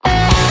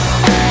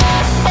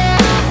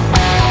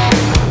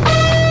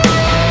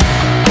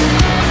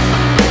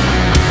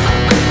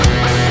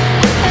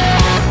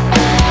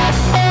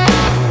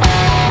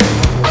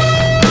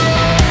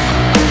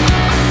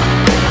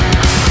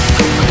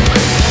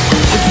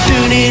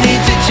tuning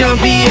into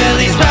Jumpy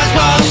Ellie's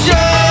basketball show,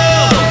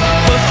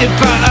 hosted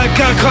by a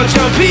guy called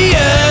Jumpy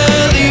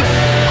Ellie.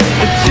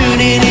 I'm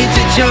tuning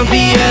into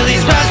Jumpy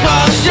Ellie's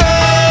basketball show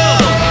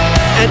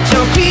at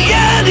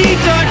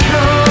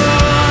jumpyellie.com.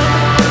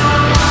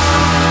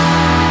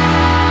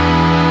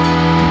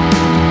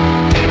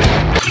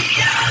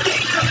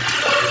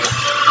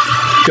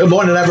 Good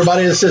morning,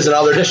 everybody. This is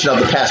another edition of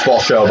the Passball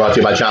Show, brought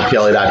to you by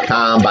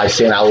JohnPLA.com, by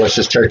St.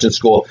 Aloysius Church and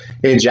School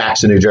in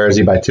Jackson, New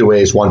Jersey, by Two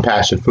Ways, One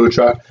Passion Food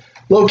Truck,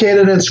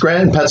 located in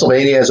Scranton,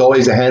 Pennsylvania. As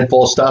always, a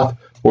handful of stuff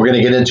we're going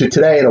to get into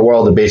today in the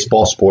world of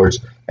baseball, sports,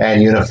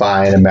 and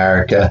unifying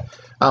America.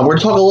 We're going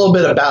to talk a little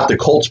bit about the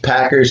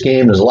Colts-Packers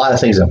game. There's a lot of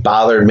things that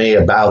bothered me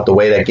about the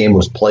way that game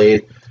was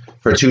played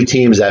for two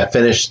teams that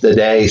finished the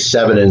day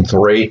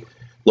 7-3.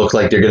 Look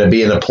like they're going to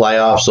be in the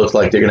playoffs. Look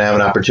like they're going to have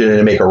an opportunity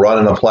to make a run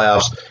in the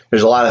playoffs.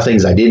 There's a lot of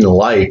things I didn't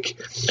like.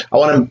 I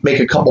want to make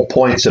a couple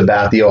points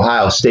about the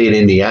Ohio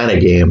State-Indiana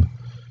game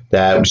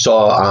that we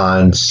saw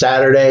on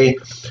Saturday.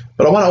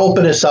 But I want to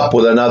open this up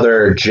with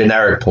another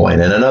generic point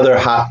and another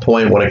hot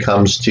point when it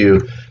comes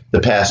to the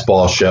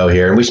Passball Show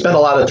here. And we spent a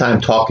lot of time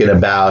talking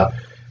about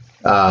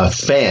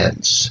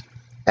fans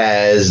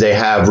as they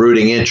have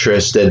rooting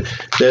interest and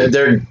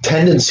their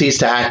tendencies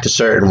to act a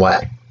certain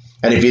way.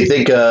 And if you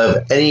think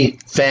of any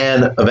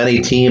fan of any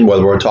team,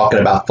 whether we're talking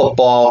about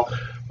football,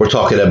 we're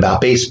talking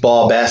about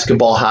baseball,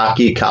 basketball,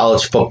 hockey,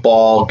 college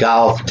football,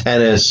 golf,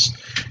 tennis,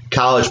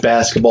 college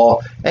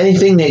basketball,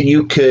 anything that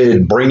you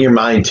could bring your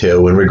mind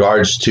to in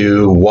regards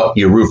to what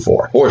you root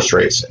for, horse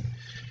racing,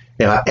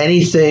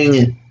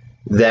 anything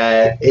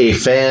that a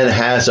fan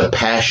has a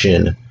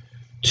passion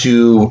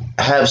to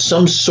have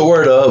some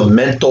sort of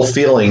mental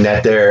feeling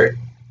that they're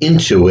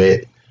into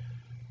it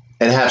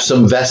and have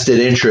some vested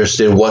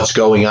interest in what's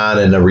going on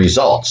in the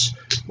results.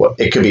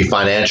 It could be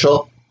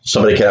financial.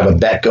 Somebody could have a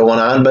bet going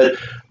on. But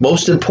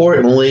most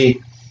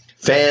importantly,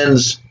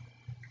 fans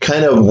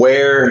kind of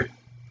wear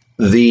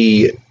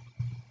the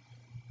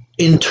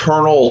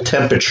internal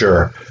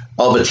temperature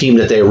of a team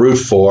that they root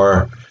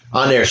for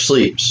on their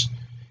sleeves.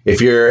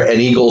 If you're an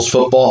Eagles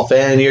football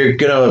fan, you're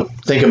going to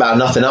think about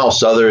nothing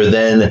else other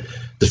than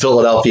the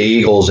Philadelphia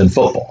Eagles in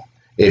football.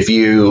 If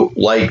you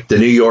like the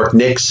New York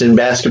Knicks in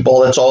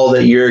basketball, that's all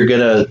that you're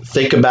going to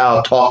think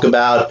about, talk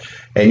about,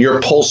 and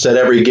your pulse at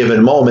every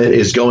given moment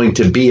is going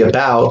to be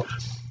about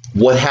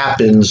what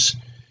happens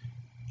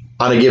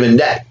on a given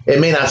day. It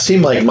may not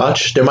seem like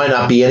much. There might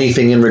not be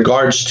anything in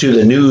regards to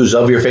the news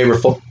of your favorite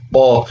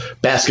football,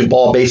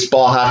 basketball,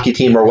 baseball, hockey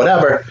team, or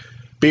whatever,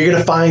 but you're going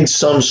to find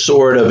some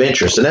sort of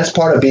interest, and that's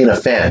part of being a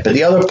fan. But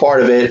the other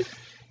part of it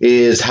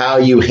is how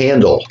you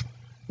handle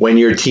when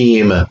your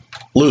team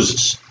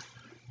loses.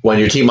 When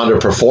your team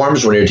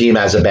underperforms, when your team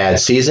has a bad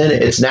season,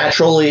 it's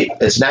natural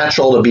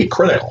to be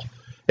critical.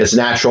 It's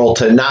natural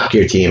to knock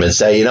your team and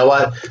say, you know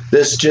what,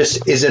 this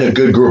just isn't a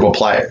good group of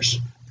players.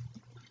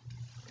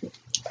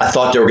 I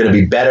thought they were going to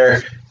be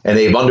better, and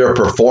they've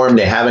underperformed.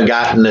 They haven't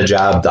gotten the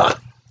job done.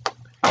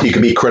 You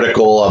can be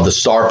critical of the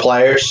star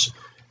players,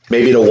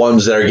 maybe the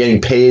ones that are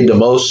getting paid the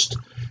most.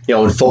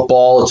 In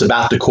football, it's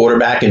about the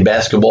quarterback. In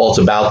basketball, it's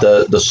about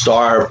the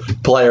star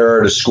player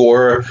or the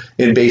scorer.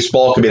 In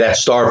baseball, it could be that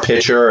star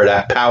pitcher or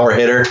that power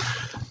hitter.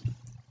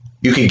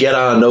 You can get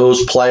on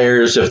those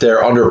players if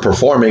they're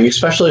underperforming,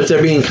 especially if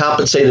they're being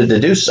compensated to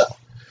do so.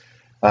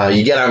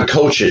 You get on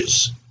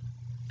coaches.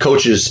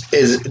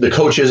 The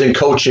coach isn't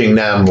coaching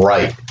them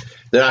right.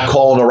 They're not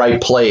calling the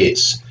right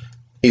plays.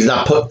 He's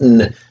not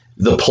putting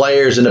the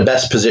players in the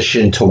best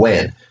position to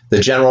win. The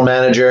general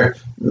manager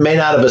may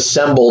not have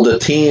assembled a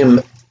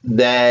team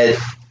that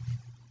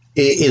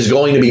is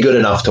going to be good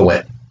enough to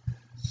win.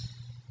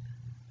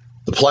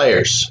 The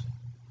players.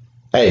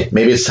 Hey,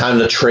 maybe it's time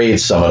to trade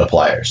some of the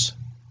players.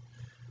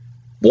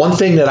 One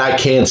thing that I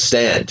can't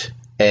stand,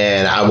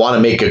 and I want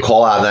to make a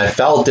call out, and I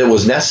felt it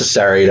was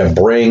necessary to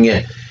bring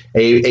a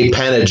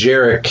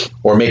panegyric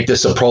or make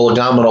this a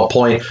prolegomenal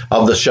point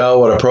of the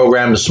show or the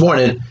program this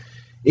morning,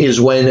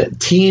 is when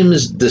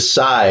teams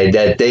decide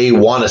that they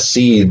want to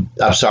see,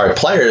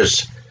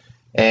 players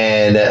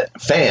and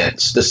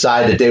fans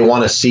decide that they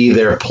want to see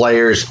their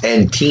players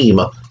and team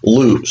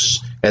lose.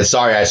 And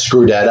sorry, I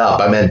screwed that up.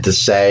 I meant to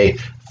say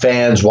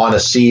fans want to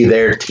see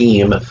their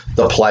team,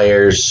 the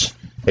players,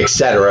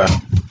 etc.,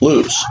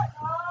 lose.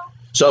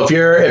 So if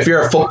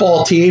you're a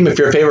football team, if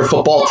your favorite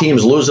football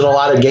team's losing a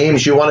lot of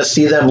games, you want to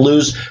see them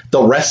lose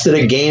the rest of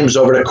the games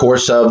over the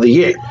course of the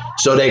year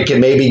so they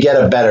can maybe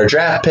get a better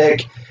draft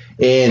pick.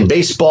 In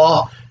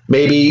baseball,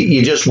 maybe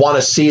you just want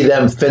to see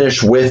them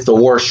finish with the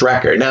worst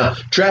record. Now,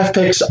 draft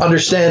picks,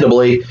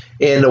 understandably,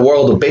 in the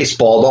world of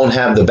baseball don't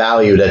have the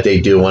value that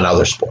they do in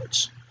other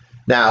sports.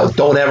 Now,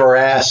 don't ever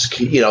ask,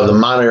 the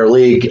minor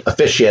league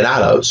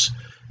aficionados,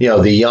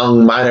 the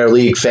young minor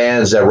league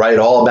fans that write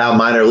all about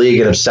minor league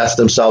and obsess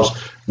themselves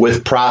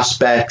with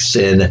prospects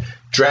and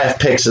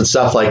draft picks and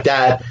stuff like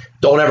that.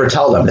 Don't ever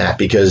tell them that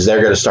because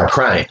they're going to start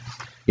crying.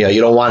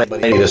 You don't want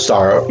anybody to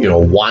start,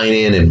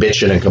 whining and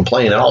bitching and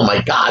complaining. Oh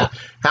my God,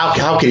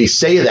 how could he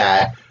say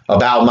that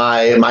about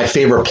my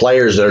favorite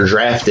players that are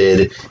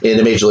drafted in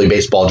the Major League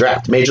Baseball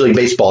draft. The Major League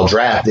Baseball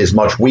draft is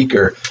much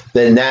weaker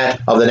than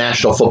that of the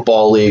National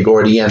Football League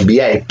or the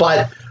NBA.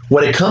 But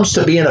when it comes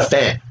to being a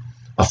fan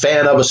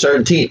of a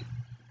certain team,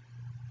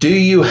 do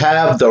you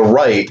have the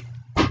right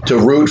to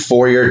root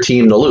for your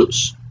team to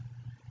lose?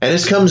 And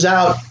this is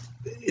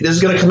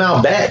going to come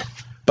out bad.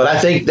 But I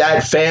think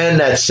that fan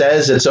that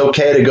says it's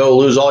okay to go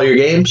lose all your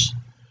games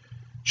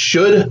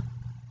should,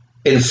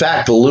 in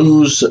fact,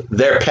 lose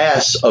their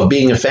pass of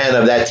being a fan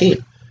of that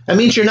team. That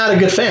means you're not a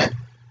good fan.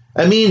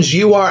 That means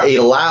you are a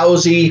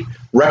lousy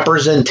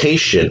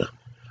representation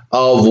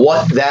of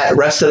what that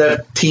rest of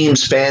the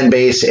team's fan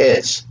base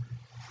is.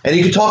 And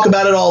you can talk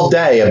about it all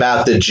day,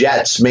 about the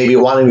Jets maybe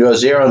wanting to go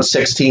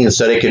 0-16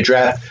 so they could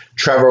draft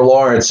Trevor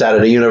Lawrence out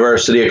of the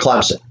University of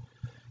Clemson.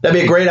 That'd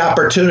be a great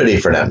opportunity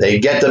for them. They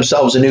get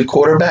themselves a new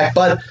quarterback,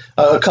 but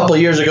a couple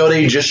of years ago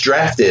they just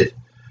drafted,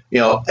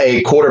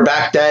 a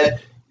quarterback that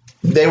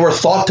they were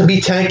thought to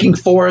be tanking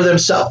for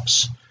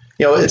themselves.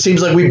 It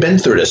seems like we've been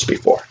through this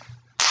before.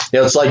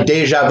 It's like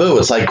deja vu.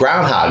 It's like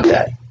Groundhog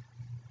Day.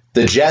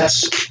 The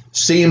Jets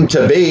seem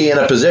to be in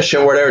a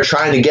position where they're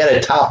trying to get a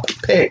top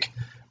pick,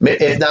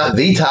 if not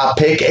the top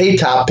pick, a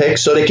top pick,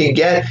 so they can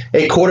get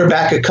a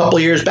quarterback a couple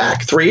of years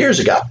back, 3 years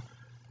ago.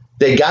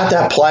 They got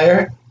that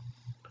player.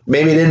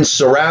 Maybe didn't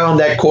surround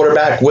that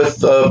quarterback with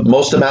the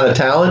most amount of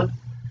talent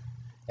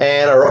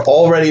and are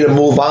all ready to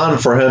move on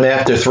for him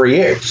after 3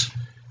 years.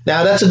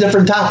 Now, that's a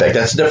different topic.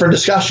 That's a different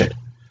discussion.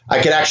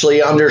 I could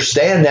actually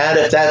understand that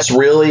if that's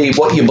really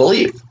what you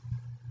believe.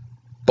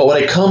 But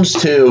when it comes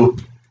to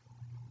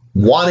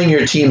wanting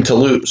your team to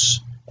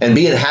lose and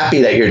being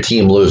happy that your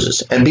team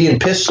loses and being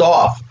pissed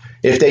off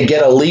if they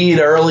get a lead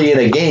early in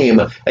a game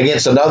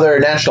against another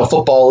National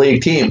Football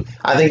League team,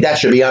 I think that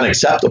should be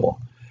unacceptable.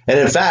 And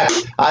in fact,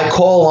 I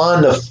call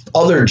on the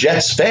other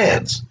Jets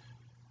fans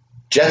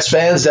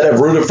that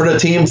have rooted for the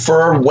team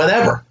for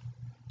whenever,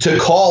 to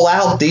call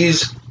out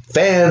these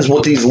fans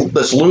with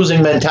this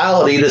losing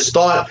mentality, this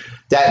thought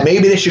that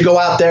maybe they should go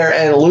out there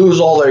and lose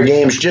all their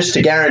games just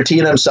to guarantee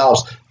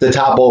themselves the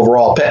top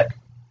overall pick.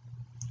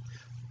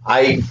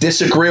 I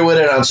disagree with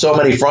it on so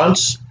many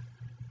fronts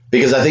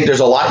because I think there's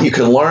a lot you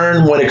can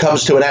learn when it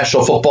comes to a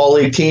National Football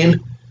League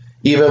team,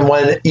 even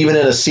in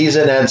a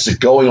season that's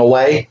going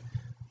away.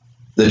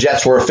 The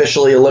Jets were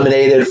officially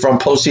eliminated from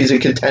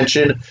postseason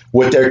contention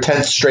with their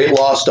 10th straight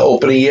loss to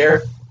open a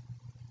year.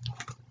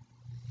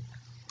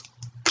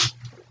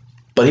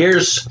 But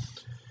here's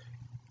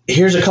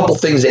a couple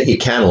things that you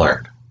can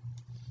learn.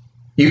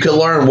 You can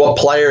learn what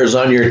players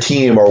on your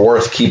team are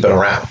worth keeping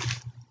around.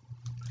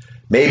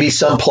 Maybe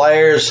some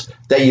players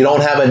that you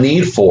don't have a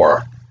need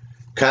for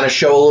kind of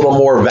show a little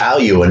more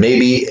value, and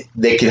maybe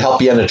they can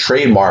help you in the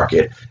trade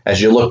market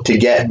as you look to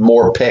get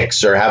more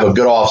picks or have a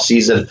good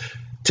offseason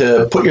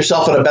to put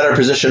yourself in a better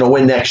position to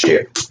win next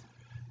year.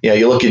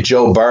 You look at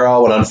Joe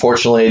Burrow, and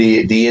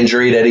unfortunately the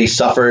injury that he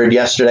suffered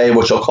yesterday,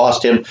 which will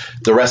cost him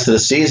the rest of the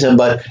season.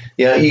 But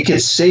you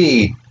could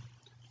see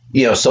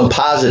some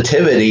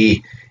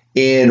positivity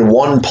in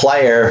one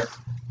player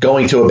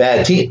going to a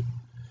bad team.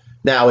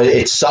 Now,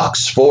 it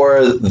sucks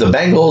for the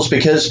Bengals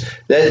because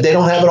they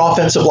don't have an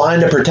offensive line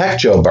to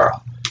protect Joe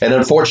Burrow. And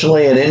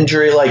unfortunately, an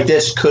injury like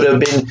this could have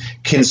been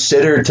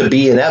considered to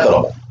be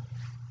inevitable.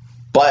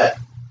 But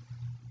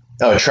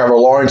Trevor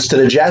Lawrence to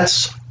the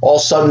Jets, all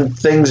of a sudden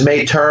things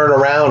may turn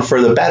around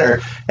for the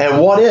better.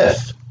 And what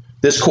if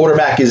this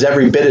quarterback is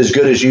every bit as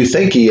good as you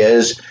think he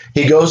is?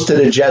 He goes to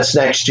the Jets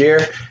next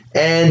year,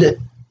 and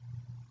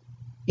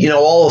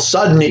all of a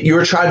sudden you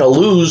were trying to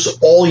lose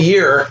all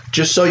year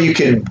just so you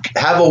could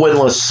have a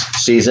winless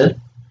season.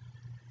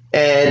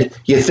 And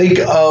you think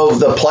of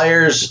the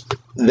players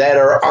that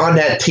are on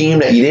that team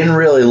that you didn't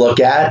really look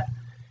at,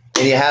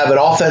 and you have an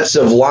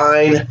offensive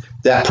line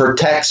that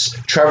protects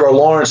Trevor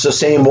Lawrence the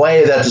same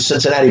way that the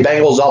Cincinnati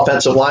Bengals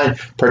offensive line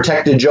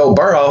protected Joe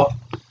Burrow.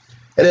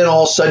 And then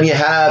all of a sudden you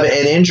have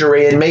an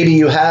injury, and maybe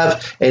you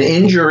have an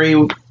injury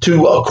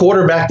to a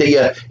quarterback that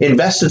you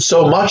invested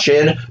so much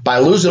in by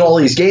losing all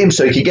these games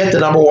so you could get the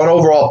number one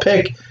overall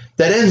pick,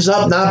 that ends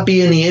up not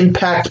being the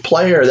impact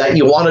player that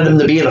you wanted him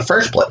to be in the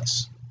first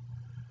place.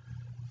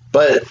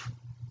 But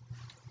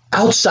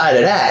outside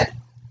of that,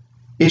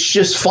 it's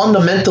just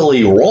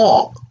fundamentally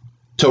wrong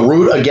to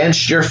root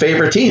against your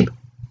favorite team.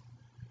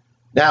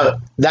 Now,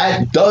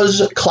 that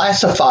does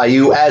classify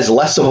you as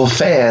less of a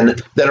fan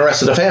than the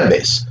rest of the fan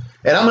base.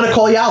 And I'm going to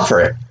call you out for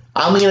it.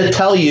 I'm going to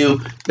tell you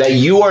that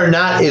you are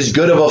not as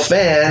good of a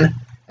fan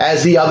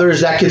as the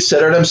others that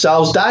consider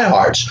themselves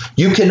diehards.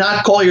 You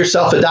cannot call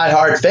yourself a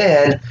diehard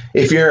fan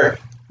if you're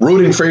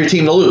rooting for your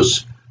team to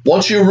lose.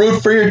 Once you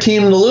root for your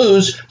team to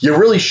lose, you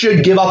really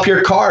should give up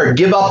your card,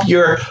 give up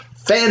your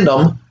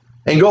fandom,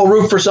 and go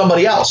root for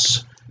somebody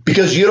else,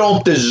 because you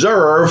don't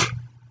deserve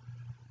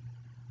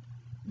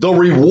the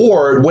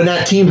reward when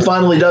that team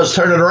finally does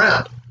turn it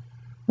around.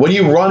 When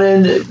you run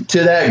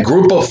into that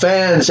group of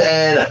fans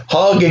and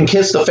hug and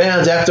kiss the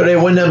fans after they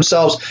win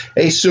themselves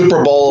a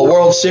Super Bowl, a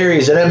World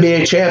Series, an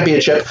NBA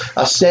championship,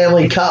 a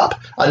Stanley Cup,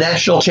 a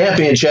national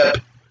championship,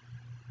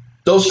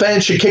 those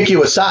fans should kick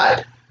you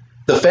aside.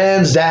 The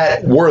fans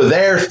that were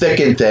there thick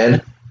and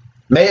thin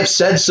may have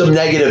said some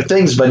negative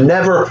things, but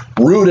never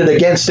rooted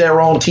against their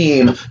own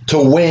team to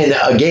win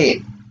a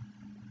game.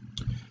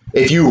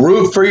 If you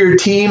root for your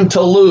team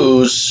to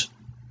lose,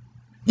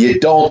 you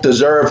don't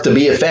deserve to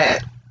be a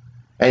fan.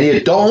 And you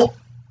don't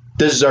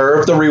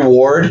deserve the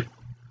reward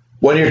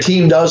when your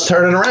team does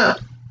turn it around.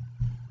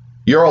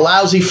 You're a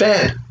lousy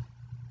fan.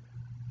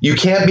 You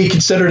can't be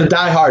considered a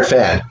diehard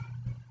fan.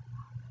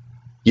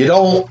 You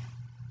don't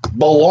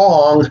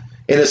belong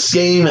in the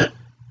same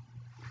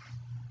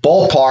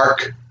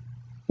ballpark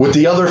with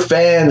the other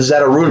fans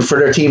that are rooting for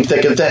their team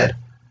thick and thin.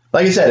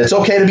 Like I said, it's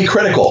okay to be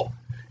critical.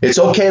 It's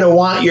okay to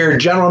want your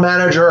general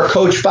manager or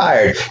coach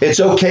fired. It's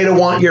okay to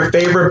want your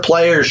favorite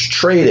players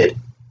traded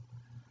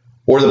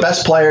or the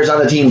best players on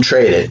the team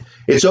traded.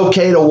 It's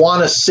okay to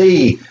want to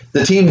see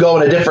the team go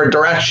in a different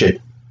direction.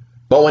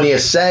 But when you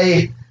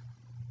say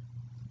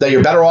that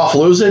you're better off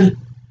losing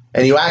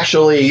and you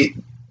actually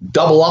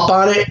double up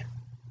on it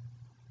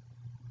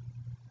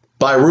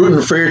by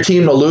rooting for your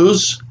team to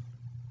lose,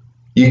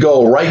 you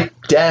go right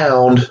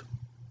down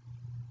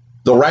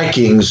the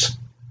rankings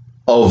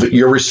of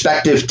your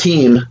respective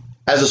team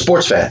as a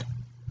sports fan.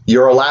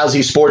 You're a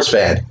lousy sports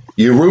fan.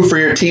 You root for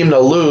your team to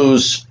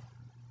lose,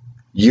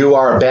 you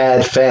are a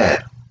bad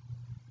fan.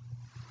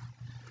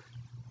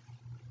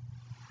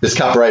 This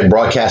copyright and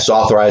broadcast is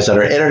authorized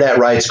under internet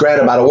rights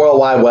granted by the World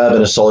Wide Web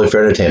and is solely for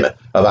entertainment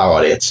of our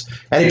audience.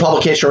 Any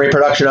publication or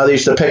reproduction of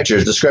these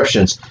pictures,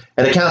 descriptions,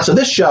 and accounts of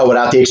this show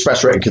without the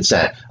express written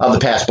consent of the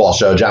Passball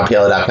Show,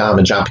 JohnPielli.com,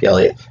 and John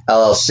Pielli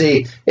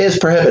LLC is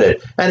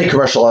prohibited. Any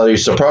commercial other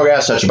use of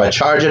programs, such as by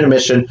charge and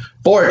admission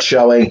for its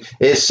showing,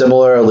 is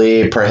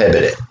similarly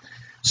prohibited.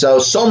 So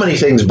many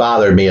things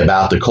bothered me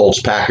about the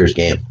Colts-Packers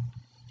game.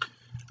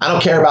 I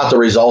don't care about the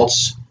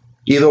results.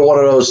 Either one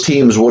of those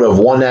teams would have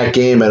won that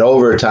game in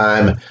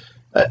overtime.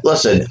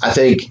 Listen, I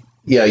think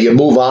you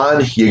move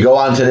on. You go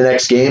on to the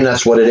next game.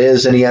 That's what it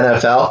is in the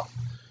NFL.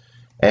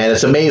 And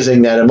it's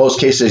amazing that in most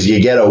cases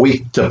you get a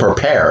week to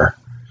prepare.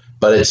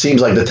 But it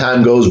seems like the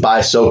time goes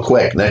by so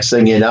quick. Next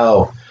thing you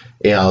know,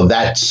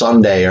 that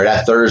Sunday or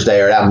that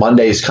Thursday or that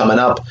Monday is coming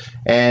up.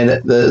 And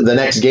the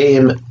next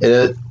game,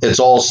 it's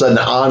all of a sudden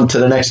on to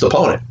the next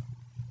opponent.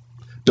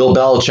 Bill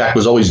Belichick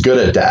was always good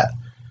at that.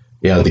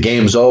 The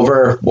game's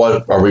over.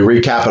 What are we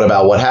recapping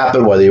about what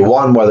happened, whether you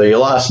won, whether you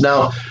lost?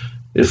 No,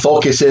 the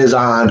focus is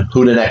on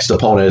who the next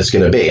opponent is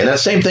going to be. And that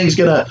same thing's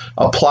going to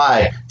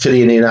apply to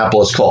the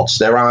Indianapolis Colts.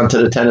 They're on to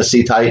the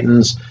Tennessee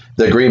Titans.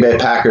 The Green Bay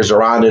Packers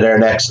are on to their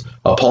next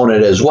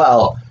opponent as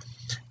well.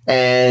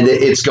 And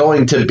it's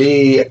going to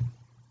be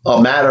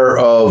a matter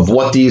of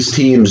what these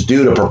teams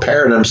do to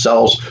prepare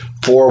themselves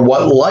for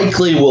what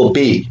likely will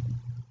be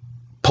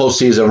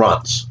postseason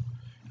runs.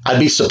 I'd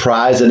be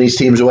surprised that these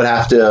teams would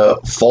have to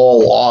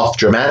fall off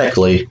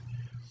dramatically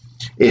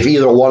if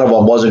either one of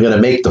them wasn't going to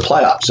make the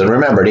playoffs. And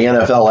remember, the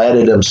NFL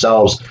added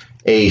themselves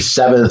a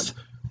 7th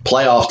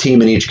playoff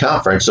team in each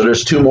conference. So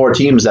there's 2 more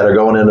teams that are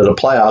going into the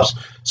playoffs.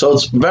 So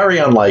it's very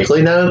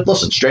unlikely. Now,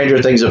 listen,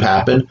 stranger things have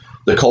happened.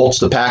 The Colts,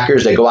 the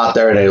Packers, they go out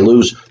there and they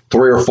lose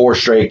 3 or 4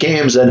 straight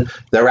games, and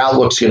their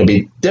outlook's going to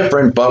be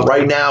different. But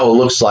right now, it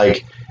looks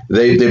like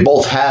they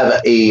both have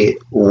a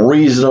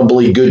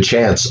reasonably good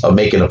chance of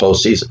making the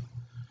postseason.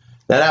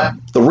 Now,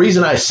 the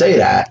reason I say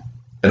that,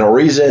 and the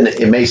reason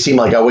it may seem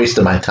like I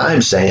wasted my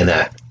time saying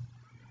that,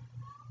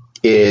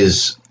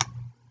 is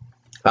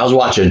I was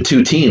watching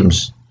 2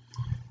 teams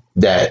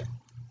that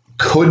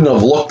couldn't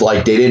have looked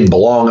like they didn't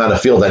belong on the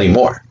field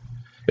anymore.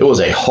 It was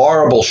a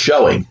horrible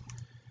showing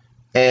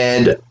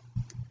and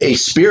a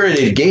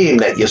spirited game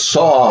that you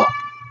saw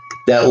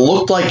that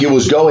looked like it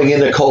was going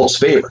into Colts'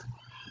 favor.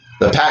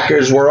 The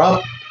Packers were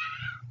up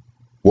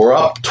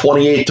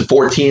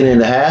 28-14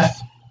 and a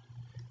half.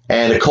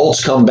 And the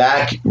Colts come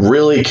back,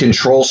 really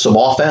control some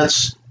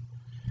offense.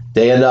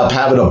 They end up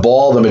having a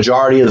ball the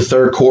majority of the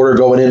third quarter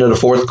going into the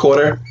fourth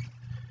quarter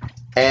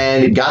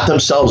and got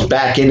themselves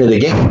back into the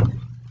game,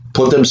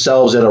 put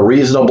themselves in a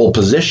reasonable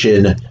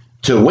position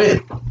to win.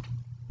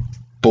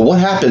 But what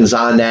happens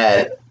on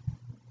that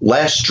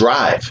last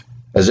drive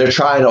as they're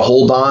trying to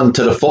hold on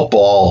to the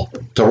football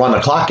to run the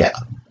clock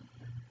out?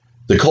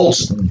 The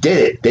Colts did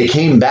it. They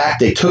came back.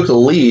 They took the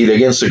lead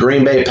against the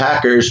Green Bay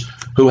Packers,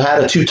 who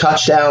had a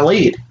 2-touchdown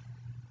lead.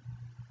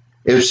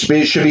 It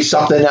should be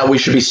something that we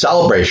should be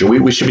celebrating.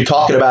 We should be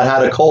talking about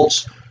how the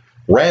Colts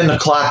ran the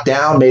clock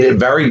down, made it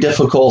very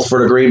difficult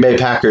for the Green Bay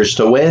Packers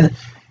to win,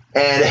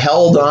 and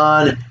held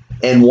on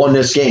and won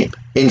this game.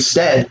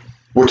 Instead,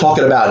 we're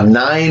talking about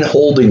 9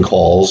 holding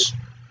calls,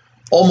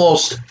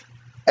 almost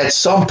at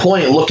some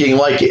point looking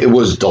like it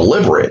was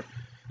deliberate.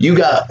 You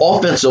got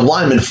offensive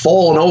linemen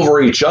falling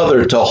over each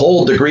other to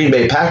hold the Green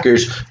Bay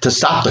Packers to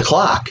stop the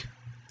clock.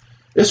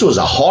 This was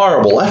a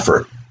horrible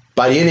effort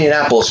by the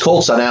Indianapolis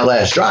Colts on that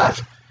last drive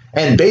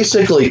and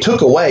basically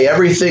took away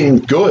everything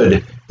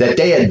good that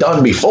they had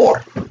done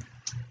before.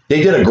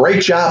 They did a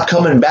great job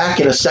coming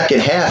back in the second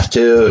half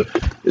to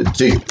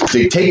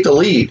take the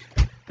lead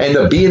and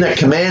to be in a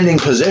commanding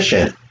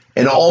position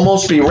and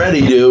almost be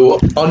ready to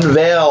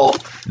unveil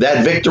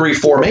that victory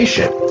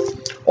formation.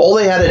 All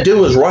they had to do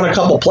was run a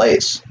couple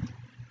plays.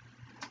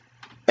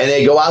 And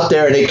they go out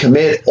there and they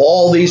commit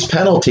all these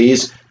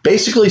penalties,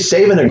 basically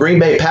saving the Green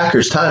Bay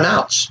Packers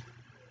timeouts,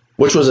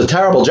 which was a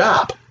terrible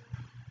job.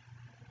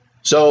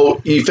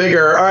 So you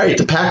figure, all right,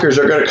 the Packers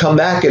are going to come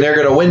back and they're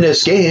going to win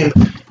this game.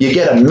 You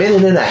get a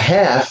minute and a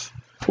half,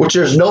 which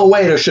there's no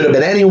way there should have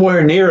been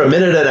anywhere near a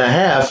minute and a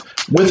half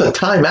with a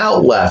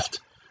timeout left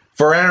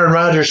for Aaron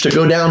Rodgers to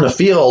go down the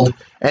field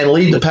and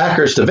lead the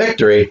Packers to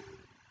victory.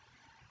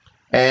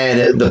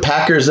 And the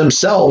Packers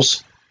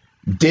themselves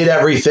did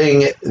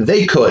everything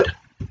they could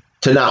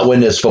to not win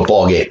this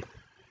football game.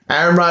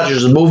 Aaron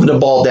Rodgers is moving the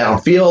ball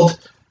downfield.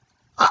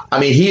 I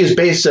mean, he is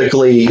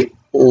basically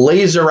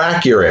laser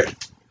accurate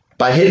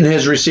by hitting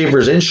his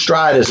receivers in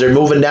stride as they're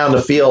moving down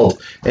the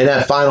field in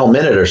that final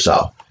minute or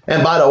so.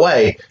 And by the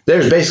way,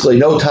 there's basically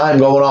no time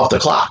going off the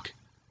clock.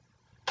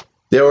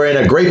 They were in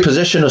a great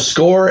position to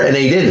score, and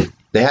they didn't.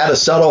 They had to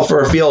settle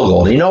for a field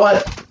goal. And you know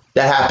what?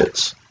 That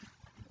happens.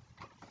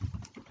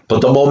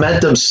 But the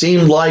momentum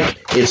seemed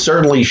like it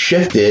certainly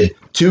shifted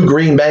to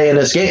Green Bay in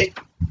this game.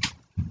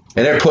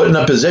 And they're put in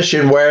a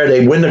position where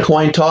they win the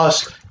coin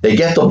toss, they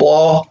get the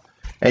ball,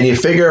 and you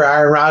figure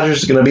Aaron Rodgers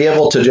is going to be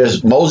able to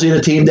just mosey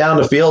the team down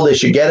the field. They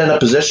should get in a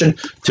position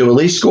to at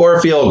least score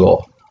a field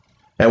goal.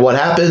 And what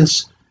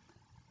happens?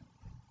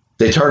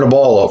 They turn the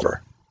ball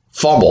over.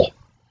 Fumble.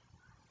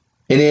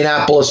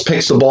 Indianapolis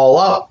picks the ball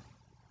up.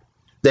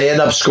 They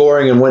end up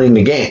scoring and winning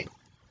the game.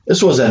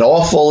 This was an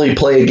awfully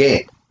played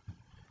game.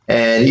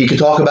 And you can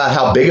talk about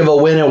how big of a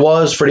win it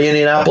was for the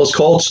Indianapolis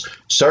Colts.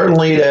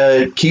 Certainly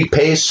to keep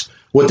pace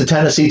with the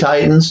Tennessee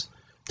Titans.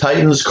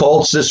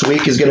 Titans-Colts this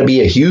week is going to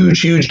be a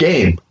huge, huge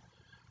game.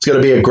 It's going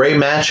to be a great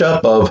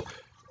matchup of,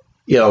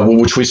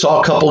 which we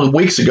saw a couple of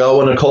weeks ago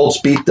when the Colts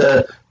beat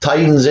the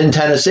Titans in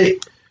Tennessee.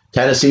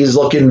 Tennessee's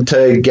looking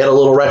to get a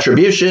little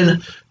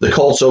retribution. The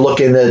Colts are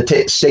looking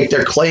to stake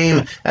their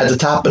claim at the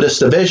top of this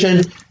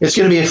division. It's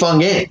going to be a fun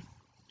game.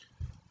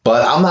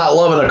 But I'm not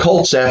loving the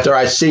Colts after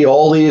I see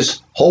all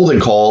these holding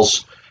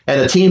calls and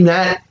a team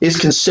that is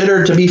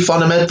considered to be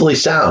fundamentally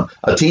sound,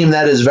 a team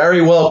that is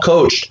very well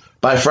coached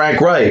by Frank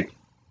Reich,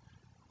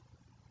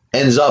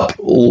 ends up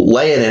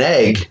laying an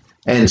egg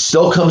and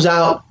still comes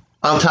out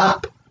on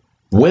top,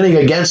 winning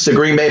against the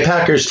Green Bay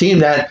Packers team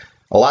that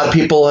a lot of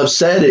people have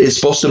said is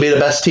supposed to be the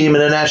best team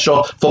in the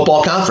National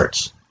Football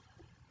Conference.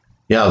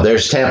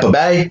 There's Tampa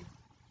Bay,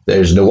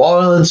 there's New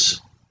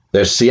Orleans,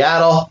 there's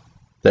Seattle,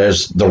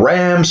 there's the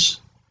Rams,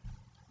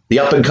 the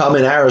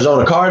up-and-coming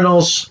Arizona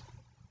Cardinals,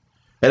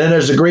 and then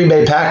there's the Green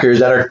Bay Packers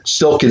that are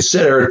still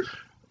considered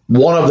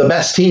one of the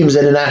best teams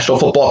in the National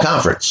Football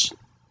Conference.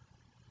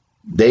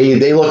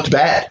 They looked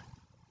bad.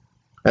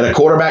 And a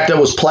quarterback that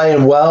was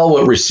playing well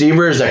with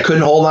receivers that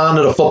couldn't hold on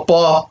to the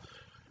football,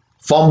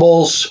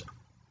 fumbles,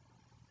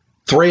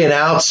 3 and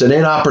outs, and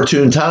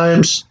inopportune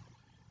times.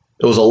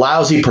 It was a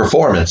lousy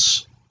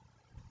performance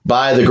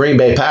by the Green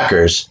Bay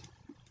Packers.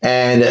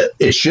 And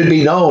it should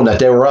be known that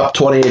they were up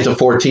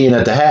 28-14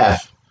 at the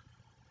half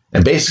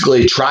and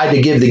basically tried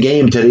to give the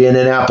game to the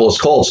Indianapolis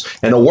Colts.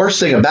 And the worst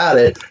thing about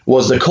it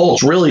was the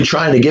Colts really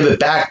trying to give it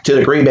back to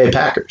the Green Bay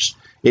Packers.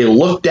 It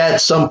looked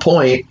at some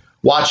point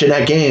watching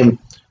that game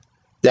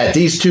that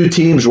these two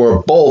teams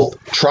were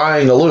both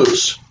trying to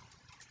lose.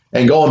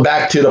 And going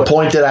back to the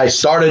point that I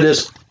started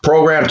this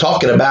program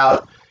talking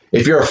about,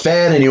 if you're a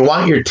fan and you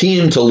want your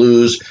team to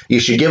lose, you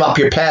should give up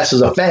your pass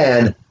as a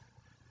fan.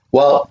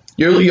 Well,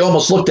 you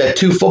almost looked at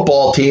two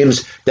football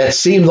teams that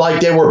seemed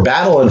like they were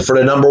battling for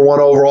the number 1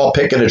 overall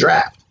pick in the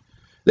draft.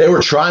 They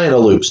were trying to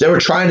lose. They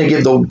were trying to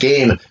give the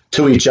game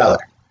to each other.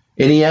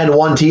 In the end,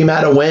 one team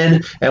had to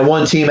win and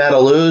one team had to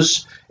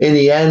lose. In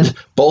the end,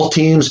 both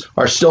teams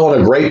are still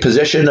in a great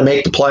position to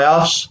make the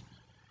playoffs.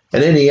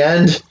 And in the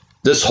end,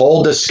 this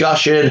whole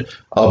discussion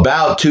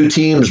about two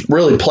teams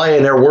really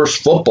playing their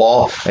worst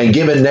football and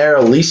giving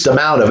their least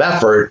amount of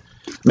effort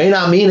may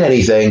not mean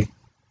anything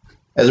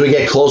as we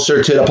get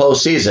closer to the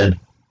postseason.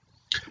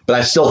 But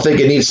I still think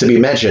it needs to be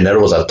mentioned that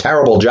it was a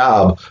terrible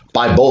job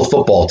by both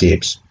football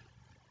teams.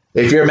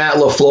 If you're Matt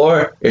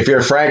LaFleur, if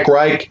you're Frank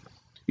Reich,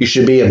 you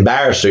should be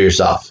embarrassed of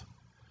yourself.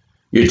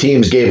 Your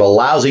teams gave a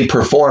lousy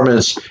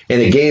performance in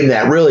a game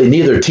that really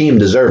neither team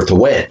deserved to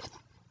win.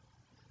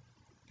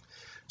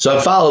 So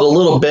I followed a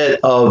little bit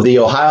of the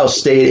Ohio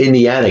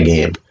State-Indiana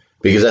game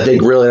because I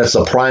think really that's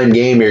the prime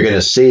game you're going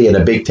to see in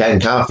the Big Ten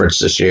Conference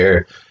this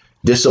year.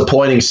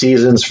 Disappointing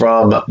seasons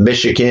from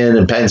Michigan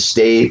and Penn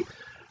State.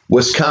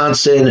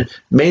 Wisconsin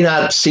may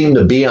not seem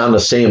to be on the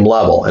same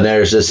level. And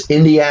there's this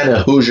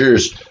Indiana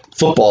Hoosiers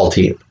football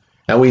team.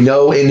 And we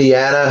know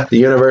Indiana, the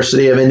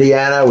University of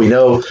Indiana. We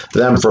know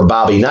them for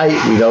Bobby Knight.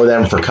 We know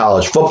them for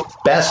college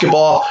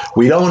basketball.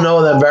 We don't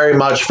know them very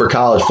much for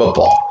college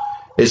football.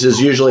 This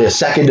is usually a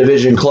second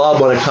division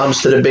club when it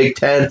comes to the Big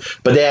Ten,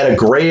 but they had a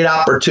great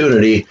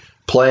opportunity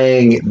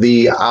playing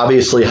the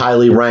obviously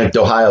highly ranked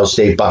Ohio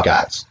State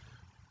Buckeyes.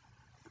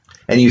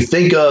 And you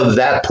think of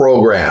that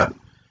program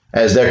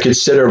as they're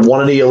considered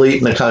one of the elite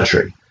in the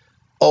country.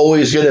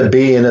 always going to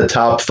be in the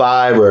top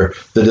 5 or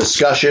the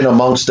discussion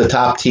amongst the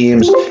top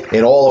teams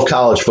in all of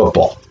college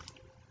football.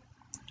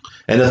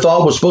 And the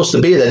thought was supposed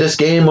to be that this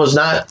game was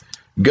not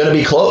going to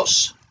be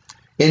close.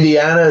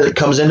 Indiana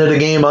comes into the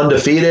game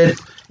undefeated.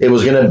 It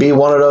was going to be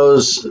one of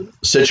those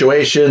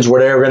situations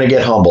where they were going to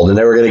get humbled, and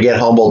they were going to get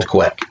humbled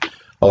quick.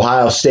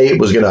 Ohio State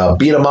was going to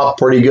beat them up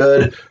pretty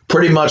good,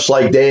 pretty much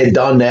like they had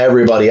done to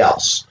everybody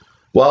else.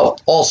 Well,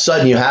 all of a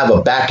sudden you have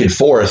a back and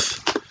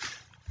forth,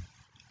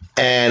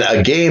 and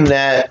a game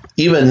that,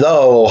 even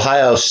though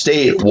Ohio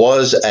State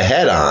was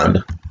ahead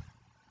on,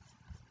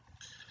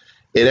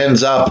 it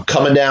ends up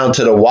coming down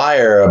to the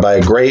wire by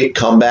a great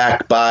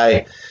comeback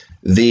by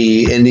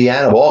the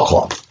Indiana Ball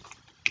Club.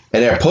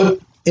 And they're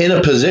put in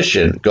a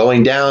position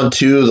going down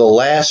to the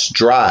last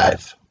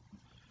drive.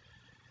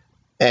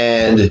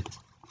 And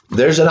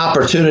there's an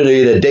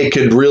opportunity that they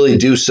could really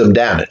do some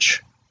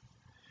damage.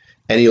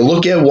 And you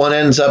look at what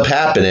ends up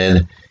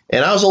happening,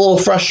 and I was a little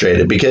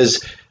frustrated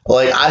because,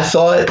 like, I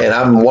thought, and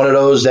I'm one of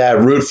those that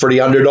root for the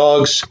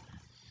underdogs.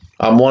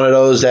 I'm one of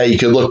those that you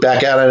could look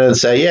back at it and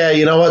say, yeah,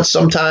 you know what?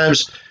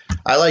 Sometimes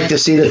I like to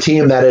see the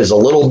team that is a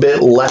little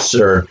bit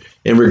lesser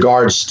in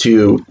regards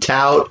to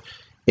tout,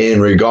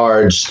 in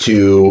regards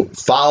to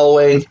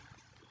following,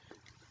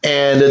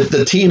 and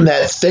the team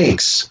that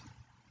thinks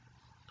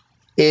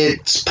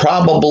it's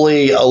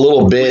probably a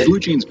little bit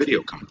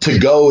to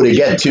go to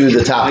get to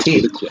the top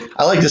team.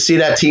 I like to see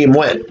that team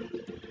win.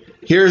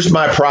 Here's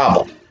my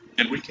problem.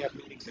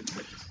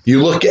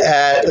 You look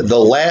at the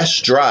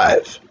last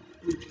drive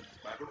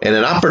and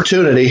an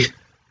opportunity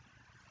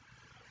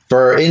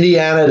for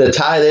Indiana to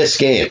tie this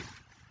game.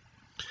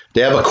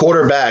 They have a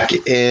quarterback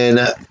in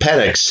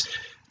Penix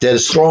that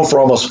has thrown for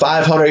almost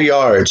 500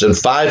 yards and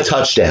 5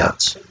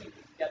 touchdowns,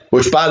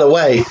 which, by the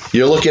way,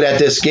 you're looking at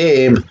this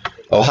game,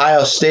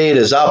 Ohio State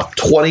is up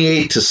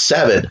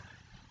 28-7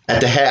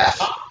 at the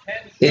half.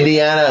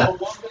 Indiana,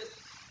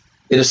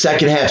 in the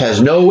second half,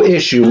 has no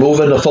issue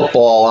moving the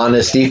football on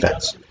this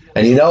defense.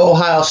 And you know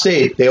Ohio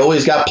State, they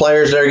always got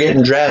players that are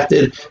getting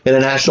drafted in the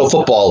National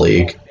Football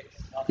League.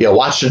 You know,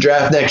 watch the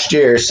draft next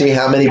year, see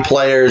how many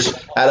players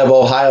out of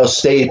Ohio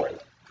State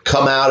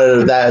come out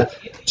of that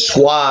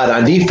squad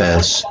on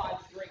defense.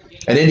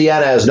 And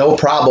Indiana has no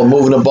problem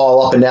moving the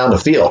ball up and down the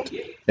field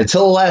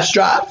until the last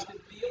drive.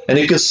 And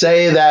you could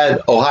say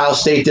that Ohio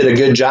State did a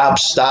good job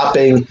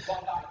stopping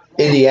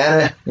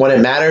Indiana when it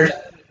mattered.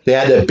 They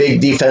had a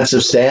big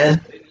defensive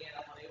stand.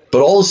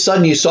 But all of a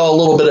sudden you saw a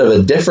little bit of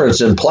a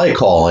difference in play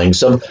calling.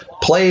 Some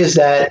plays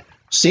that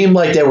seemed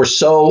like they were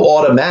so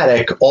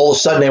automatic, all of a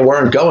sudden they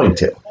weren't going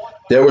to.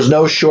 There was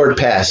no short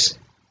pass,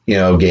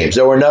 games.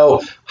 There were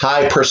no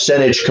high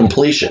percentage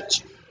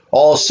completions.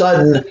 All of a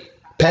sudden,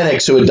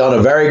 Penix, who had done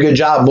a very good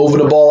job moving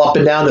the ball up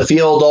and down the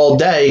field all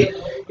day,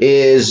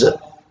 is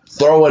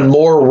throwing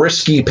more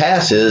risky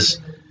passes,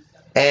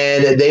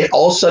 and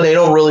all of a sudden they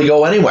don't really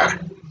go anywhere.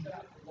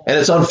 And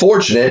it's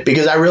unfortunate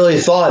because I really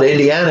thought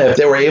Indiana, if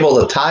they were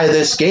able to tie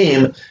this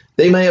game,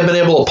 they may have been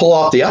able to pull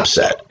off the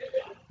upset.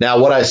 Now,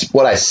 what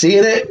I see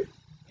in it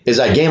is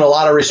I gain a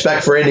lot of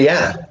respect for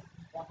Indiana.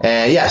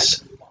 And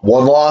yes,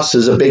 one loss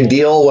is a big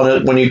deal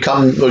when it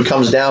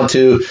comes down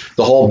to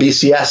the whole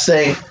BCS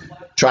thing,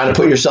 trying to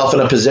put yourself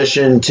in a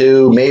position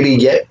to maybe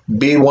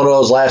be one of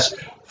those last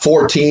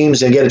 4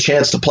 teams and get a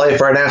chance to play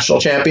for a national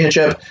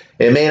championship.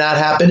 It may not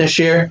happen this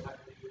year.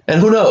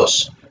 And who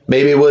knows?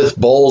 Maybe with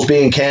bowls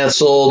being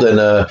canceled and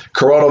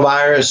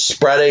coronavirus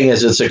spreading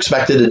as it's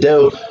expected to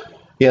do,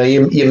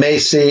 you may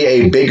see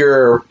a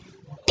bigger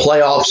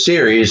playoff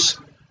series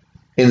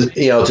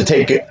to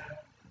take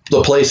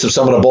the place of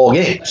some of the bowl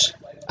games.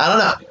 I don't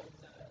know.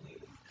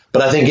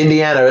 But I think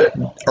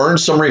Indiana earned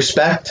some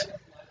respect,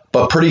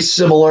 but pretty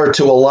similar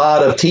to a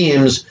lot of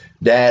teams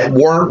that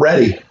weren't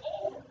ready,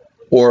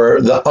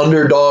 or the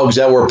underdogs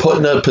that were put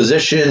in a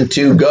position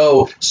to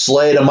go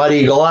slay the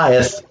mighty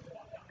Goliath.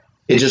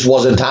 It just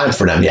wasn't time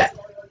for them yet.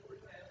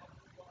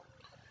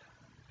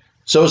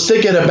 So I was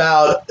thinking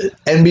about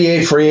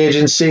NBA free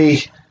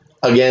agency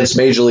against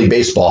Major League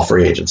Baseball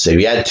free agency.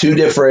 We had 2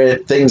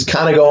 different things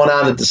kind of going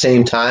on at the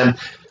same time,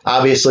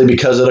 obviously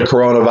because of the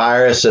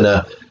coronavirus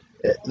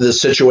and the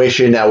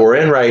situation that we're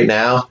in right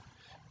now.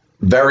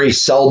 Very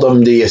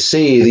seldom do you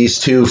see these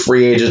 2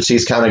 free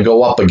agencies kind of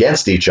go up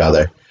against each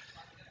other.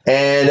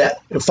 And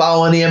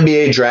following the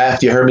NBA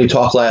draft, you heard me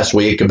talk last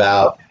week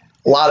about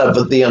a lot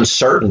of the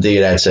uncertainty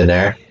that's in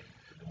there.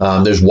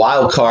 There's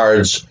wild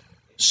cards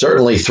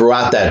certainly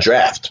throughout that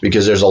draft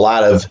because there's a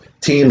lot of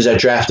teams that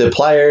drafted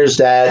players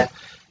that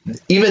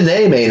even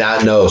they may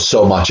not know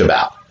so much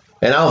about.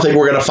 And I don't think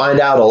we're going to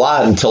find out a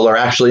lot until they're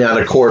actually on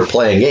a court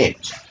playing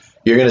games.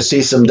 You're going to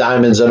see some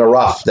diamonds in the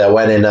rough that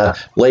went in a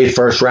late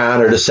first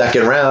round or the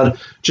second round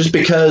just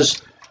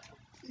because,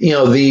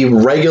 the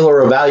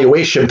regular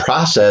evaluation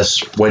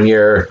process when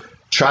you're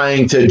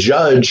trying to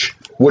judge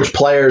which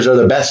players are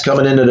the best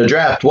coming into the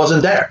draft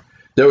wasn't there.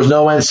 There was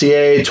no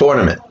NCAA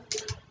tournament.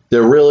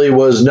 There really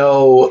was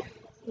no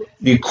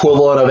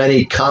equivalent of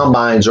any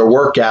combines or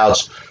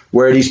workouts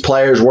where these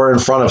players were in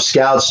front of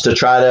scouts to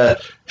try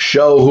to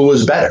show who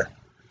was better.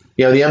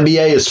 The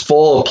NBA is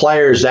full of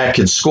players that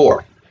can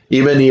score.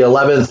 Even the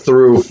 11th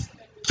through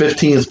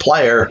 15th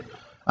player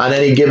on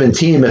any given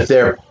team, if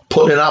they're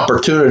put an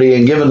opportunity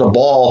and given the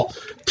ball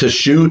to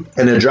shoot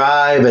and to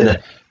drive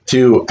and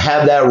to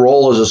have that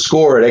role as a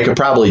scorer, they could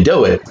probably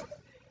do it.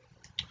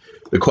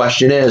 The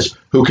question is,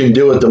 who can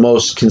do it the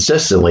most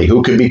consistently?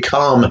 Who can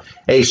become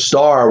a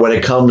star when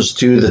it comes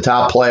to the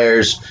top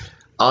players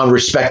on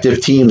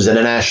respective teams in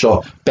the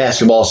National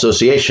Basketball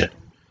Association?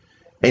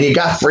 And you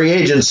got free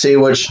agency,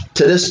 which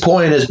to this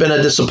point has been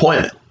a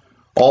disappointment.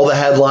 All the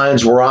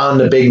headlines were on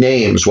the big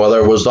names, whether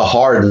it was the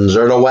Hardens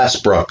or the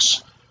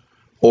Westbrooks,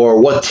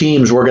 or what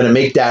teams were going to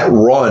make that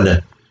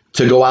run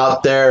to go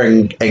out there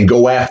and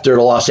go after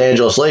the Los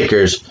Angeles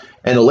Lakers.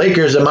 And the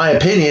Lakers, in my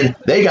opinion,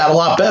 they got a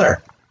lot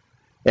better.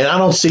 And I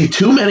don't see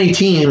too many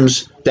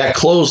teams that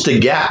close the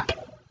gap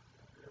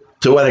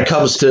to when it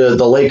comes to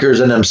the Lakers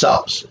and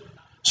themselves.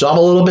 So I'm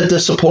a little bit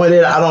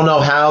disappointed. I don't know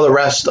how the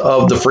rest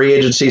of the free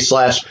agency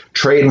 /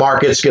 trade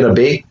market's going to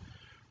be.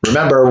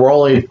 Remember,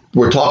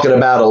 we're talking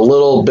about a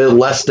little bit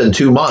less than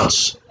 2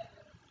 months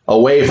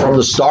away from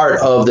the start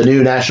of the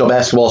new National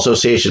Basketball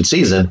Association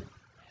season.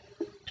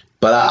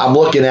 But I'm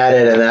looking at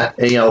it,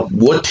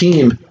 and what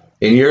team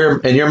in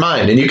your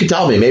mind, and you can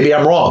tell me, maybe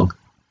I'm wrong.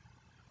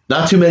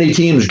 Not too many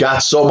teams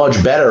got so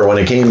much better when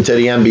it came to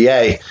the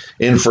NBA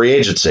in free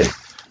agency.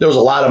 There was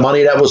a lot of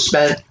money that was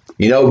spent.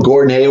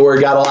 Gordon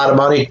Hayward got a lot of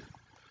money.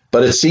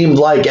 But it seemed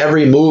like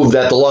every move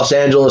that the Los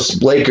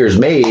Angeles Lakers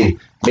made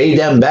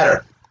them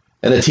better.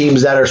 And the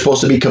teams that are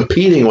supposed to be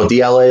competing with the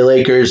LA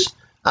Lakers,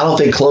 I don't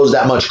think closed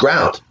that much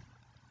ground.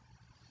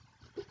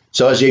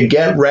 So as you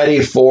get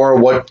ready for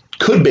what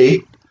could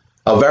be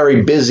a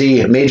very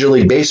busy Major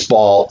League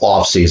Baseball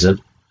offseason,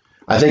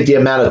 I think the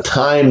amount of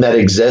time that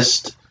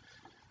exists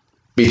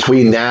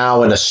between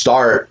now and the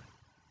start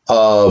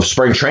of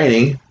spring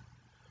training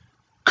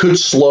could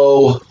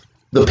slow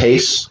the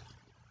pace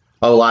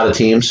of a lot of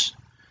teams.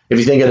 If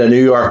you think of the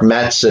New York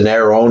Mets and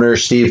their owner,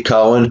 Steve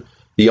Cohen,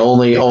 the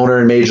only owner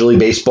in Major League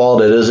Baseball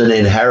that isn't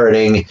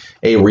inheriting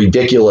a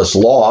ridiculous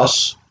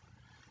loss,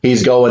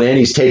 he's going in,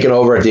 he's taking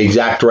over at the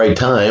exact right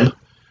time.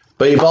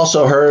 But you've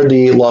also heard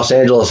the Los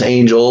Angeles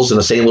Angels and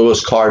the St.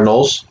 Louis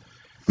Cardinals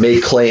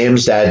make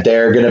claims that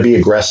they're going to be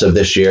aggressive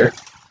this year.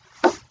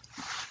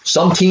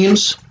 Some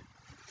teams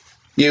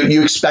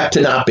you expect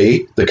to not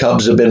be. The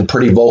Cubs have been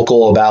pretty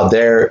vocal about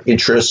their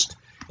interest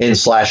in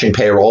slashing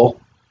payroll.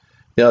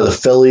 The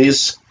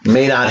Phillies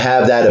may not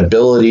have that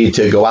ability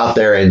to go out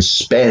there and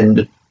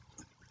spend,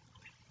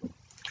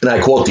 and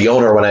I quote the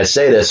owner when I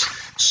say this,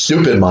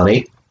 stupid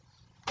money.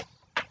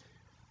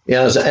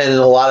 And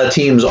a lot of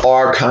teams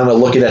are kind of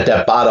looking at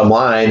that bottom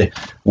line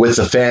with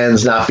the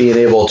fans not being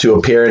able to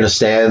appear in the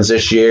stands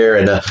this year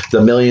and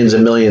the millions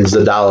and millions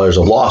of dollars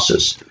of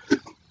losses.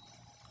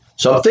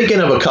 So I'm thinking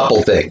of a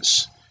couple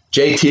things.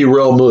 JT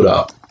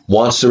Realmuto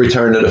wants to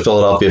return to the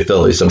Philadelphia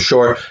Phillies. I'm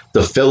sure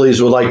the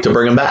Phillies would like to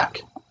bring him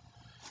back.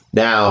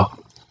 Now,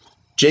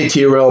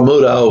 JT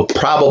Realmuto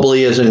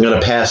probably isn't going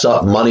to pass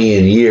up money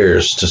in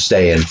years to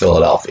stay in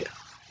Philadelphia.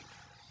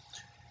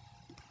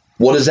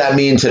 What does that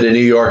mean to the New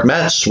York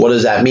Mets? What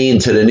does that mean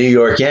to the New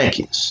York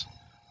Yankees?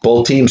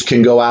 Both teams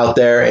can go out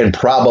there and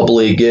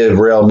probably give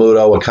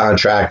Realmuto a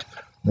contract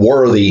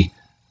worthy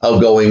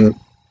of going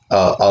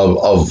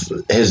of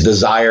his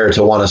desire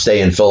to want to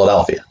stay in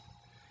Philadelphia,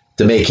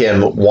 to make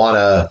him want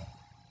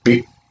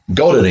to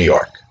go to New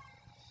York.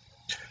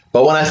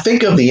 But when I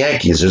think of the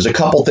Yankees, there's a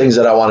couple things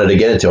that I wanted to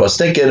get into. I was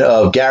thinking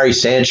of Gary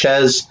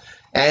Sanchez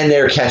and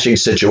their catching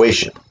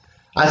situation.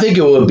 I think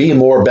it would be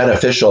more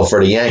beneficial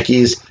for the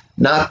Yankees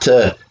not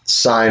to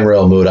sign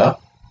Realmuto,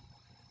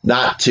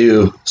 not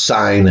to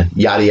sign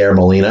Yadier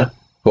Molina,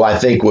 who I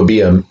think would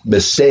be a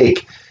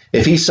mistake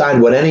if he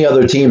signed with any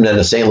other team than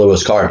the St.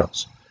 Louis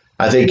Cardinals.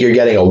 I think you're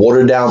getting a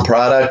watered-down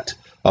product,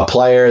 a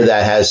player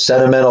that has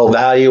sentimental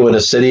value in the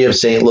city of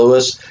St.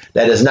 Louis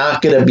that is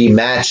not going to be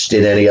matched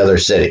in any other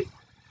city.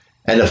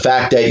 And the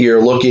fact that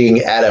you're looking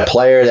at a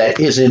player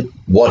that isn't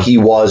what he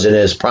was in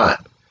his prime,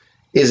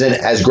 isn't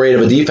as great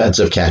of a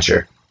defensive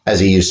catcher as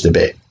he used to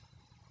be.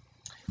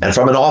 And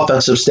from an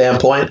offensive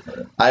standpoint,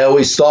 I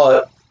always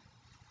thought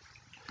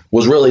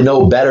was really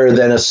no better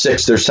than a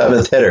 6th or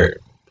 7th hitter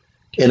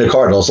in the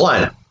Cardinals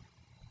lineup.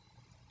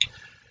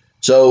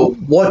 So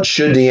what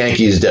should the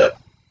Yankees do?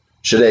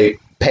 Should they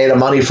pay the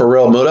money for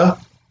Realmuto?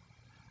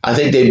 I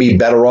think they'd be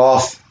better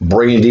off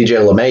bringing DJ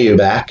LeMahieu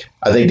back.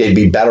 I think they'd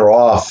be better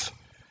off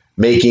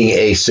making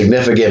a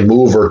significant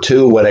move or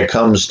two when it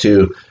comes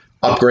to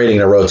upgrading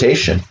the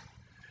rotation.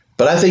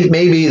 But I think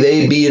maybe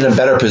they'd be in a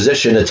better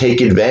position to take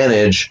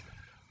advantage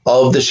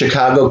of the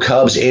Chicago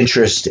Cubs'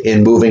 interest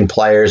in moving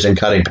players and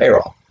cutting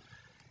payroll.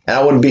 And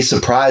I wouldn't be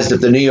surprised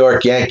if the New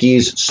York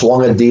Yankees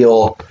swung a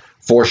deal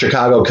for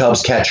Chicago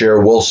Cubs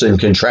catcher Wilson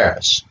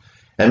Contreras.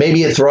 And maybe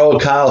you throw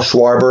Kyle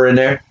Schwarber in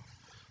there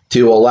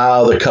to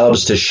allow the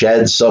Cubs to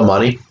shed some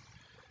money.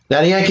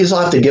 Now, the Yankees will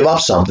have to give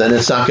up something.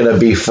 It's not going to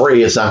be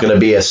free. It's not going to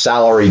be a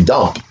salary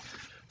dump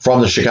from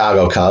the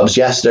Chicago Cubs.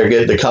 Yes, they're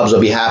good. The Cubs will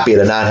be happy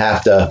to not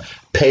have to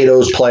pay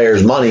those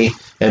players money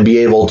and be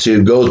able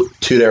to go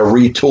to their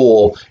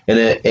retool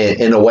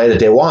in a way that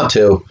they want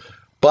to.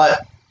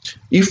 But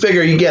you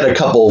figure you get a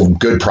couple of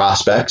good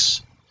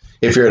prospects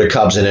if you're the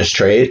Cubs in this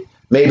trade.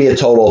 Maybe a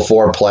total of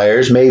 4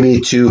 players,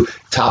 maybe 2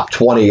 top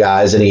 20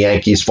 guys in the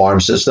Yankees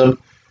farm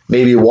system,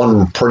 maybe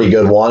one pretty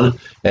good one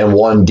and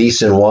one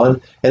decent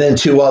one, and then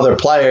 2 other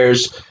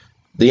players.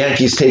 The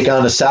Yankees take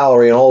on the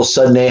salary, and all of a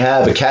sudden they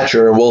have a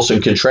catcher in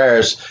Wilson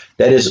Contreras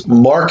that is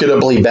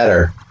marketably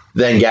better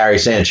than Gary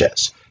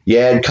Sanchez. You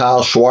add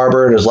Kyle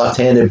Schwarber and his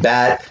left-handed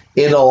bat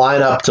in the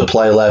lineup to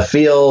play left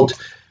field.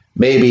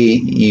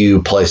 Maybe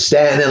you play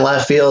Stanton in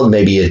left field,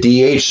 maybe a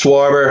DH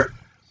Schwarber.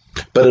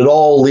 But it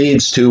all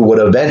leads to what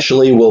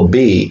eventually will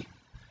be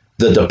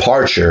the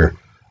departure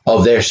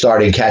of their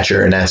starting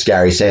catcher, and that's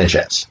Gary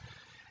Sanchez.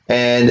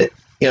 And,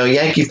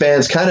 Yankee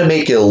fans kind of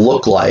make it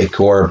look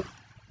like, or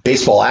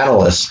baseball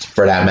analysts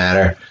for that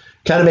matter,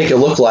 kind of make it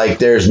look like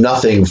there's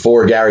nothing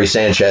for Gary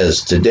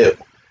Sanchez to do.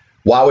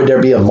 Why would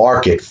there be a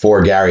market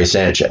for Gary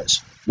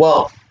Sanchez?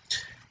 Well,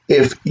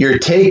 if your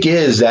take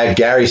is that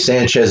Gary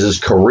Sanchez's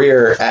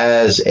career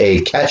as a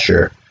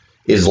catcher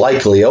is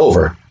likely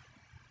over,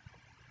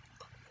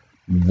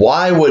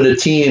 why would a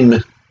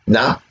team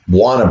not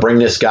want to bring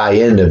this guy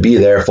in to be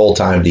their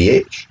full-time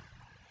DH?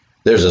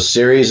 There's a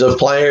series of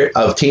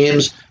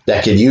teams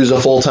that could use a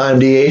full-time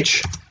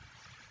DH.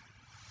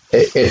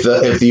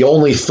 If the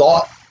only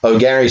thought of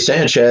Gary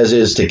Sanchez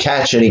is to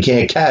catch and he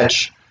can't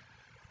catch,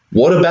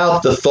 what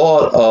about the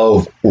thought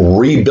of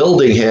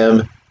rebuilding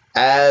him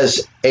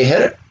as a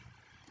hitter?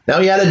 Now,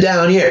 he had a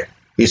down year.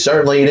 He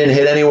certainly didn't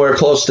hit anywhere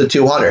close to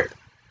 200.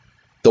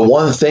 The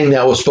one thing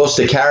that was supposed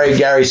to carry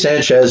Gary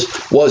Sanchez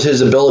was his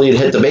ability to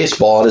hit the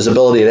baseball and his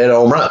ability to hit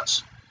home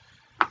runs.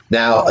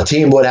 Now, a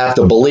team would have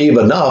to believe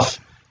enough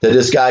that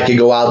this guy could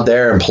go out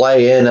there and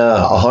play in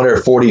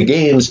 140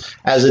 games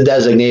as a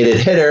designated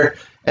hitter,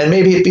 and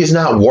maybe if he's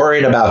not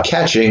worrying about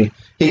catching,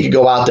 he could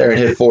go out there and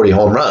hit 40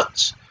 home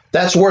runs.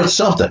 That's worth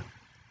something.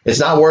 It's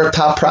not worth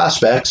top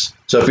prospects.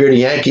 So if you're the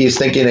Yankees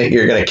thinking that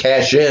you're going to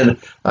cash in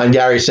on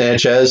Gary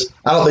Sanchez,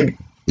 I don't think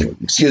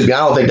that's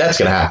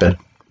going to happen.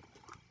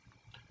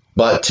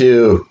 But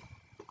to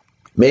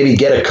maybe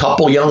get a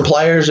couple young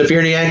players if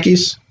you're the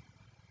Yankees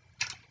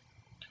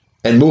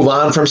and move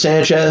on from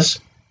Sanchez,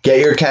 get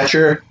your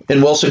catcher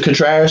in Wilson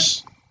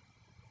Contreras,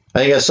 I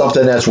think that's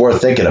something that's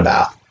worth thinking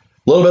about.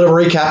 A little bit of a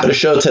recap of the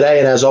show today,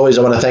 and as always,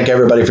 I want to thank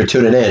everybody for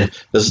tuning in.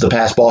 This is the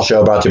Pass Ball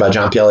Show, brought to you by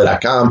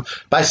JohnPielli.com,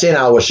 by St.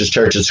 Aloysius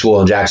Church and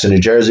School in Jackson, New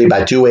Jersey,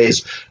 by Two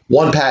Ways,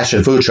 One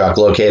Passion Food Truck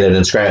located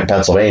in Scranton,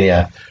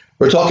 Pennsylvania.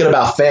 We're talking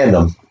about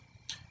fandom.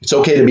 It's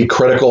okay to be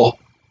critical.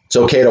 It's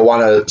okay to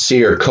want to see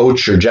your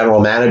coach or general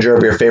manager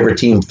of your favorite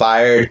team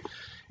fired.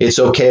 It's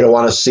okay to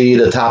want to see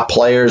the top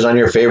players on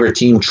your favorite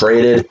team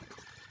traded.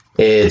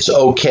 It's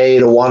okay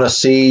to want to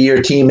see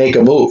your team make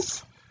a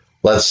move.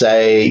 Let's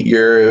say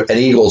you're an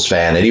Eagles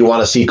fan and you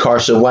want to see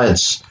Carson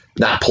Wentz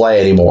not play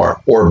anymore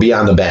or be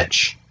on the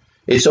bench.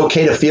 It's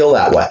okay to feel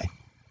that way.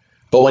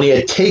 But when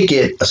you take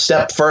it a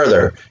step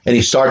further and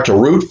you start to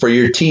root for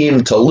your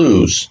team to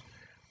lose,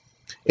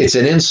 it's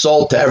an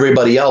insult to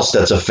everybody else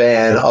that's a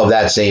fan of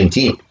that same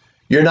team.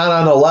 You're not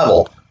on the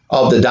level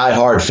of the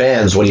diehard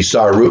fans when you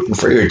start rooting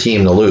for your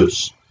team to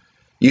lose.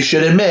 You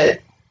should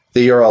admit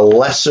that you're a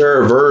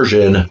lesser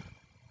version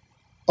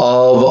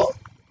of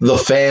the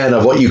fan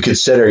of what you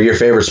consider your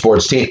favorite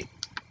sports team.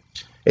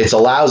 It's a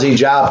lousy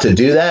job to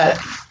do that.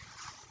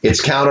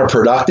 It's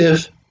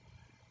counterproductive.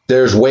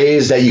 There's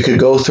ways that you could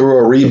go through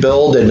a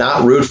rebuild and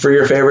not root for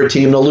your favorite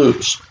team to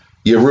lose.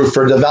 You root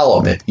for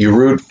development. You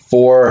root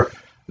for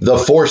the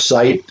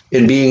foresight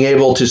in being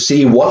able to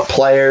see what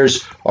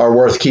players are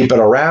worth keeping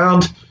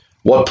around,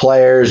 what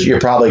players you're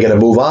probably going to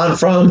move on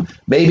from,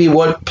 maybe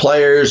what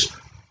players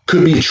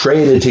could be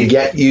traded to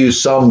get you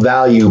some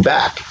value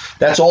back.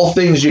 That's all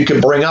things you can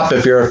bring up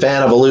if you're a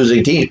fan of a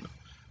losing team.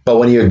 But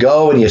when you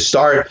go and you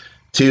start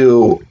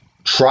to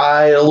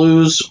try to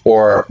lose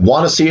or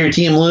want to see your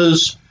team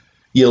lose,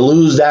 you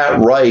lose that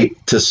right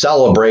to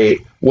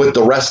celebrate with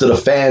the rest of the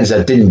fans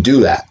that didn't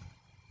do that.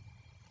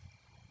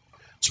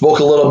 Spoke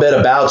a little bit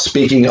about,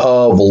 speaking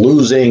of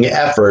losing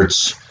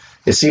efforts,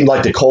 it seemed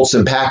like the Colts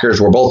and Packers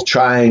were both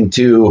trying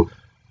to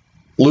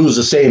lose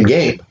the same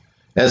game.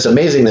 And it's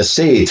amazing to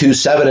see 2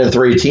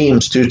 7-3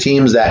 teams, 2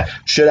 teams that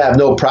should have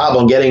no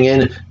problem getting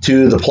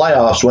into the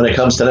playoffs when it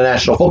comes to the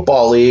National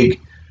Football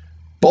League,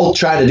 both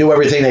trying to do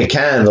everything they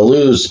can to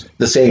lose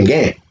the same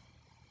game.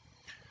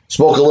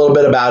 Spoke a little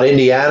bit about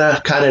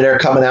Indiana, kind of their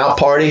coming out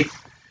party.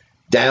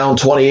 Down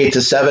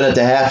 28-7 at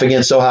the half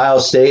against Ohio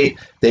State.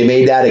 They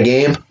made that a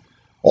game.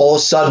 All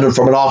of a sudden,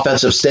 from an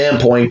offensive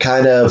standpoint,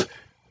 kind of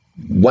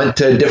went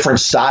to a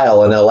different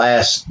style in the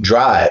last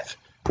drive,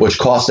 which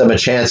cost them a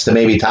chance to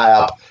maybe tie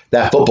up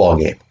that football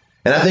game.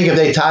 And I think if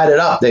they tied it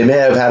up, they may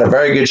have had a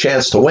very good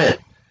chance to win.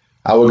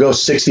 I would go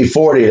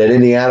 60-40 that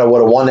Indiana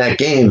would have won that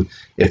game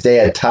if they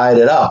had tied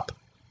it up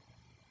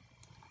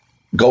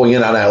going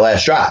in on that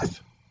last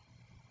drive.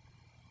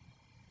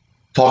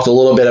 Talked a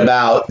little bit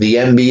about the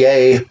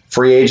NBA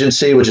free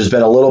agency, which has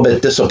been a little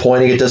bit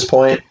disappointing at this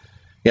point.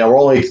 We're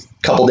only a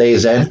couple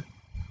days in.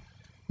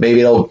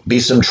 Maybe there'll be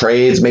some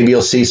trades. Maybe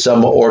you'll see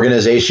some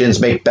organizations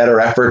make better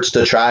efforts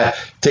to try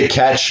to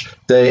catch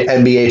the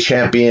NBA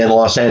champion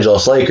Los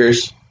Angeles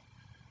Lakers.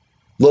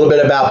 A little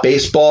bit about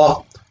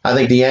baseball. I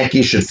think the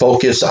Yankees should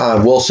focus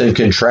on Wilson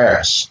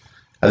Contreras.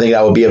 I think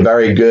that would be a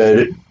very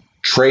good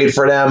trade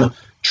for them.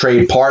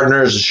 Trade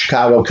partners, the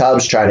Chicago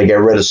Cubs trying to get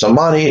rid of some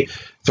money.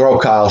 Throw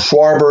Kyle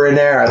Schwarber in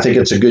there. I think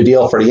it's a good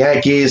deal for the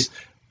Yankees.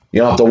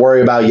 You don't have to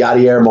worry about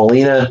Yadier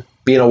Molina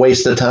being a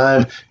waste of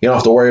time. You don't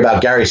have to worry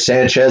about Gary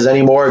Sanchez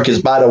anymore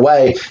because, by the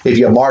way, if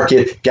you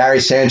market Gary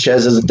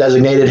Sanchez as a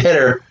designated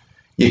hitter,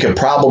 you could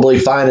probably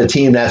find a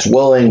team that's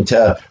willing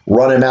to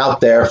run him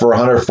out there for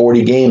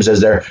 140 games as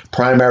their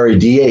primary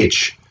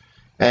DH.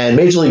 And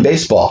Major League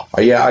Baseball,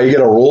 are you going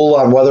to rule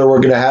on whether we're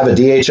going to have a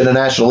DH in the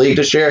National League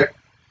this year?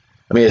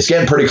 I mean, it's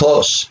getting pretty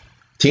close.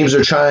 Teams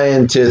are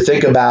trying to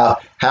think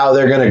about how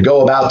they're going to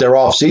go about their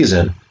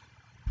offseason.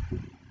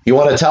 You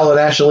want to tell the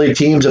National League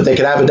teams if they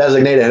can have a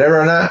designated hitter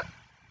or not?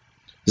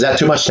 Is that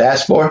too much to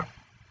ask for?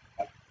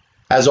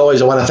 As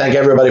always, I want to thank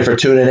everybody for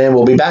tuning in.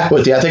 We'll be back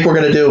with you. I think we're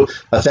going to do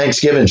a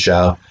Thanksgiving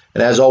show.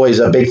 And as always,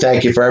 a big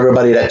thank you for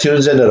everybody that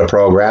tunes into the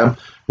program,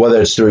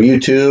 whether it's through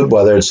YouTube,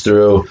 whether it's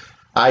through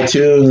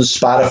iTunes,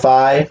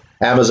 Spotify,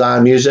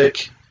 Amazon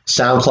Music,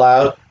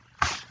 SoundCloud.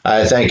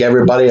 I thank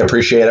everybody. I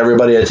appreciate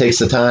everybody that takes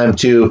the time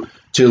to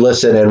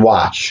listen and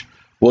watch.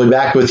 We'll be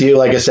back with you,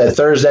 like I said,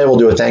 Thursday. We'll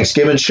do a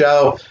Thanksgiving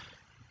show.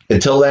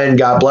 Until then,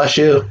 God bless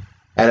you.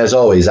 And as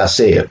always, I'll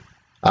see you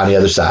on the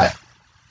other side.